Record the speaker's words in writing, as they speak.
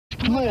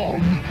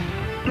strong.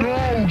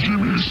 Now,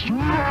 Jimmy,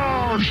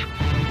 smash!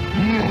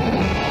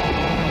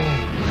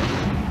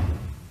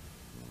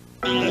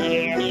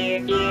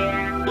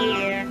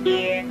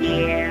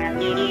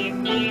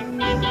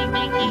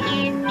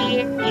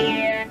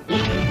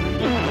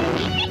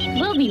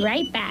 We'll be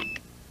right back.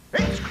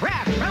 It's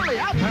Kraft Family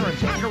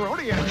Outparents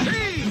Macaroni and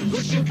Cheese!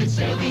 Wish you could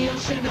sail the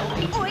ocean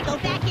Or go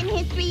back in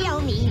history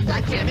only.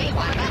 like Jimmy,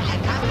 Wanda,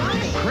 and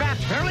Cosmo.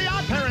 Kraft Family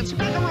Outparents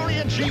Macaroni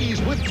and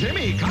Cheese with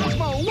Jimmy,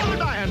 Cosmo,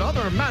 Wanda, and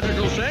other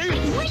magical shapes.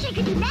 Wish I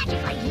could do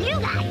magic like you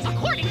guys.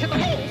 According to the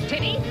rules,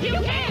 Timmy, you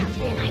can.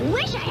 And I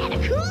wish I had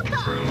a cool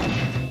car.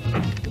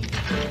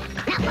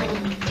 Not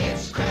funny.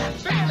 It's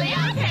Kraft Family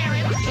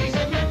Outparents. Cheese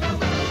and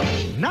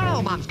macaroni.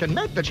 Now moms can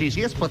make the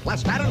cheesiest with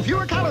less fat and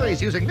fewer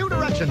calories using new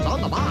directions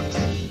on the box.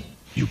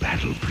 You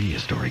battled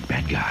prehistoric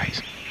bad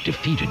guys,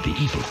 defeated the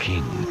evil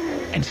king,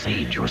 and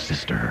saved your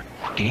sister.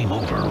 Game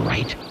over,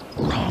 right?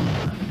 Wrong.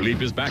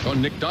 Bleep is back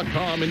on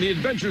Nick.com in the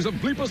adventures of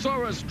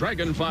Bleeposaurus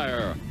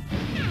Dragonfire.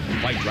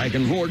 Fight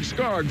Dragon Lord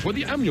Skarg for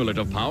the Amulet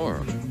of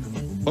Power.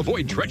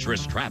 Avoid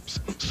treacherous traps.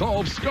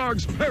 Solve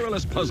Skarg's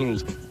perilous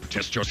puzzles.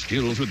 Test your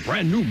skills with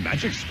brand new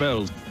magic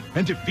spells.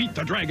 And defeat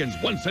the dragons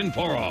once and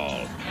for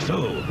all.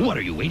 So, what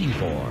are you waiting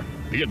for?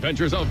 The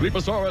adventures of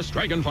Bleeposaurus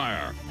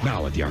Dragonfire.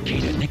 Now at the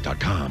arcade at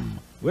Nick.com.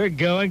 We're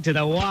going to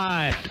the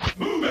Y.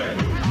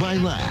 By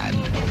land.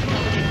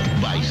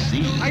 By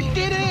sea. I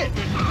did it!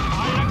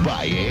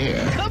 By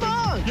air. Come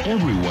on!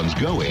 Everyone's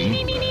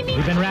going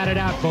We've been ratted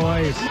out,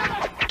 boys.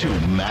 to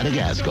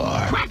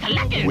Madagascar.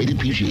 Rated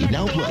PG,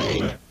 now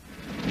playing.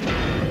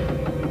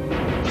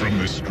 From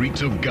the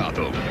streets of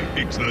Gotham,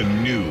 it's the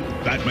new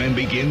Batman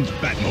Begins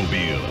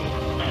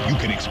Batmobile. You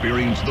can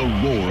experience the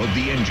roar of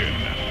the engine,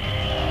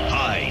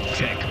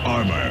 high-tech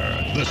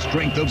armor, the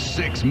strength of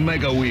 6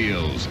 mega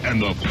wheels,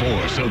 and the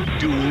force of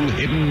dual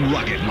hidden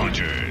rocket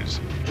launchers.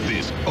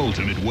 This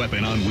ultimate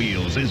weapon on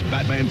wheels is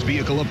Batman's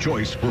vehicle of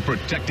choice for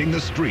protecting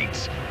the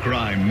streets.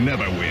 Crime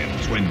never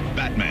wins when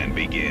Batman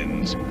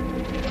begins.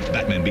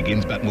 Batman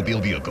Begins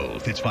Batmobile vehicle.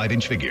 Fits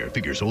 5-inch figure.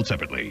 Figure sold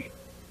separately.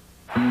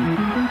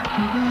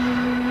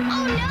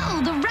 Oh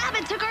no, the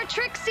rabbit took our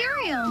trick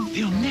cereal.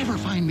 They'll never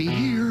find me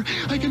here.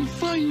 I can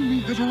finally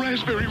have a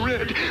raspberry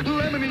red,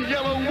 lemony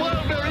yellow,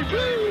 wildberry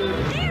blue.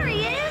 There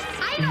he is.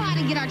 I know how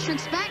to get our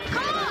tricks back.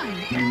 Come on.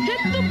 Hit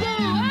the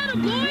ball,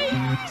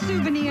 attaboy!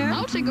 Souvenir.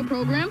 I'll take a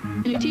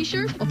program, and a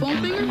t-shirt, a foam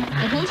finger,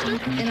 a poster,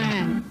 and a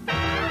hat.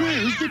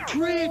 Where's the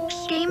tricks?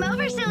 Game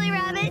over, silly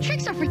rabbit.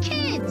 Tricks are for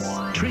kids.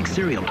 Trick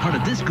cereal, part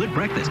of this good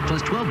breakfast,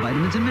 plus 12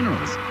 vitamins and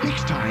minerals.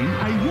 Next time,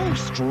 I won't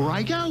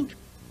strike out.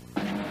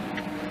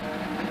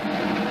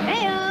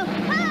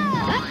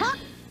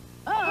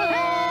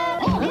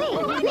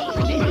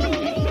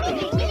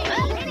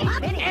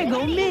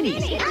 Eggo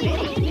Minis.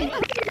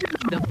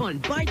 The fun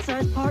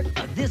bite-sized part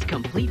of this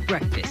complete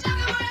breakfast.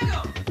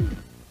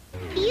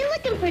 You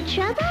looking for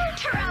trouble?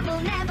 Trouble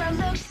never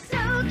looks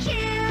so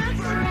cute.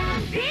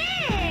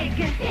 Big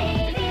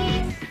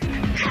babies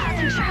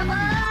causing trouble.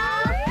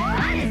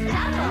 Fun is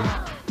double.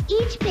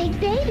 Each big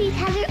baby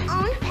has her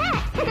own pet.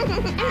 And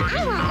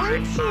I want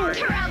one too.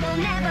 Trouble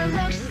never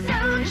looks so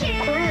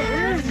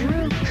cute.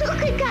 Who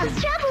could cause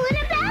trouble in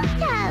a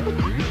bathtub?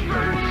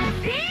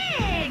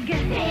 Big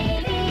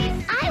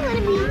babies. I want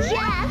to be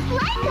just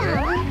like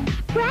them.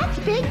 Brad's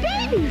big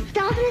babies.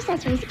 Dolls and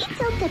accessories eat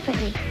so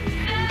differently. So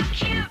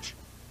cute.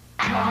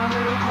 Come a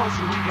little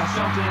closer, we got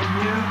something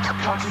new.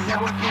 Cartoon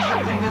Network is the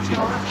thing that's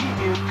gonna keep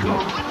you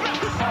cool.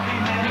 Happy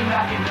many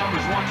magic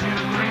numbers, 1, 2,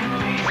 3,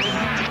 please.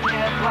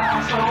 Get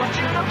loud, so what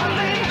you to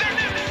believe.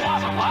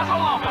 Blossom, Lazo,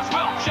 Lumpus,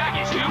 Will,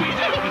 Shaggy,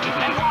 Scooby-Doo,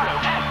 and Gordo,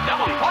 Ed,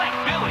 Double, Plank,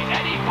 Billy,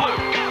 Eddie, Blue,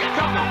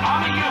 Coco,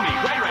 Ami, Yumi,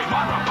 Ray Ray,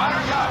 Monroe,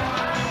 Buttercup,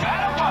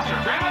 Madam Buster,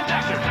 Grandma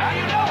Dexter, now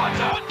you know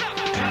what's up.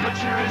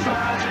 Temperature is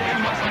rising,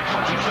 must be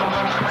crunchy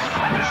sugar.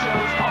 And the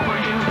show's over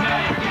you, now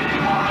you're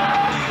getting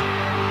warmer.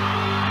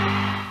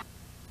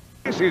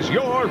 This is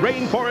your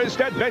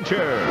rainforest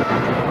adventure.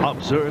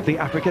 Observe the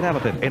African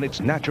elephant in its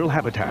natural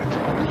habitat.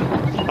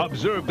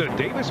 Observe the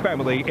Davis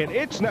family in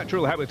its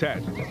natural habitat.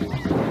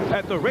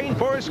 At the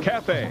Rainforest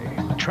Cafe,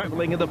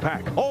 traveling in the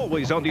pack,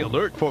 always on the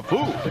alert for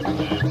food.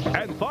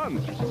 And fun.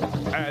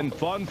 And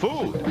fun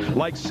food,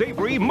 like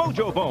savory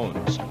mojo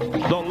bones.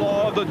 The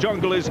law of the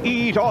jungle is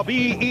eat or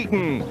be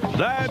eaten.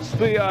 That's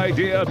the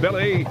idea,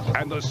 Billy.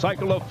 And the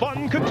cycle of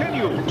fun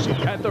continues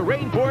at the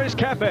Rainforest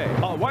Cafe,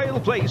 a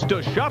wild place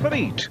to shop and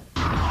eat.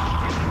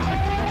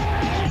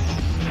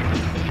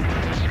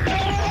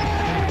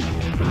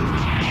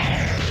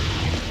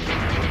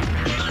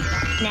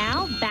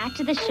 Now, back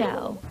to the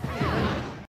show.